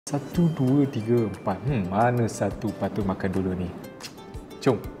1, 2, 3, 4. Mana satu patut makan dulu ni?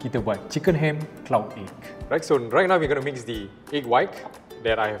 Jom kita buat chicken ham cloud egg. Right, so right now we're going to mix the egg white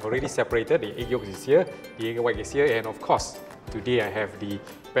that I have already separated. The egg yolk is here, the egg white is here, and of course, today I have the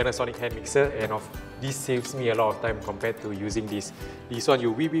Panasonic hand mixer, and this saves me a lot of time compared to using this. This one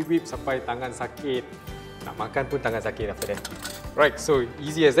you whip sampai tangan sakit. Nak makan pun tangan sakit after that. Right, so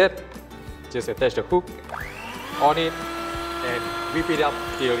easy as that. Just attach the hook on it and whip it up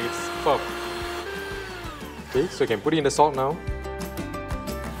till it's firm. Okay, so you can put in the salt now.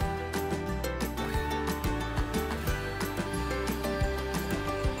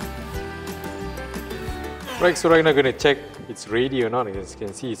 Right, so right now I'm going to check it's ready or not. As you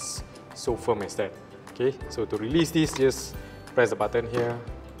can see, it's so firm as that. Okay, so to release this, just press the button here.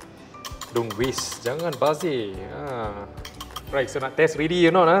 Don't waste, jangan bazir. Right, so nak test ready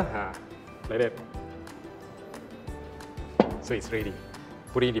or not? Like that. So it's ready.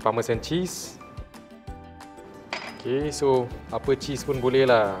 Put in the Parmesan cheese. Okay, so apa cheese pun boleh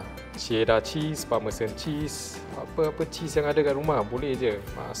lah. Cheddar cheese, Parmesan cheese, apa-apa cheese yang ada kat rumah boleh je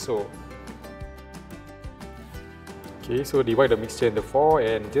masuk. Okay, so divide the mixture into 4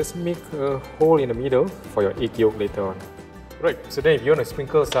 and just make a hole in the middle for your egg yolk later on. Right, so then if you want to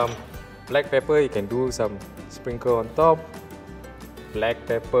sprinkle some black pepper, you can do some sprinkle on top. Black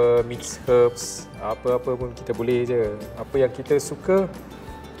pepper, mixed herbs, apa-apa pun kita boleh je. Apa yang kita suka,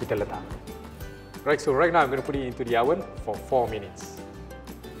 kita letak. Right, so right now I'm going to put it into the oven for 4 minutes.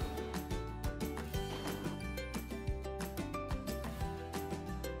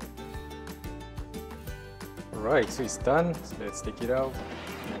 Alright, so it's done. So let's take it out.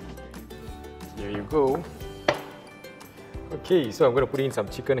 Here you go. Okay, so I'm going to put in some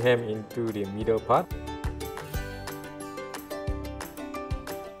chicken ham into the middle part.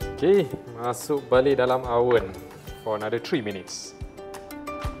 Okay, masuk balik dalam oven for another 3 minutes.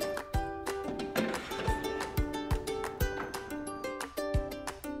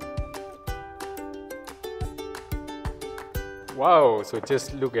 Wow, so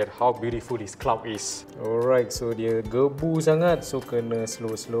just look at how beautiful this cloud is. Alright, so dia gebu sangat, so kena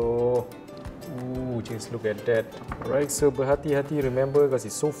slow-slow. Just look at that. Alright, so berhati-hati, remember, because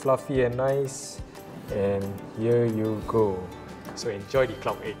it's so fluffy and nice. And here you go. So enjoy the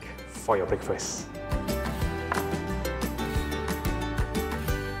cloud egg for your breakfast.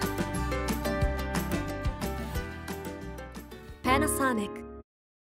 Panasonic.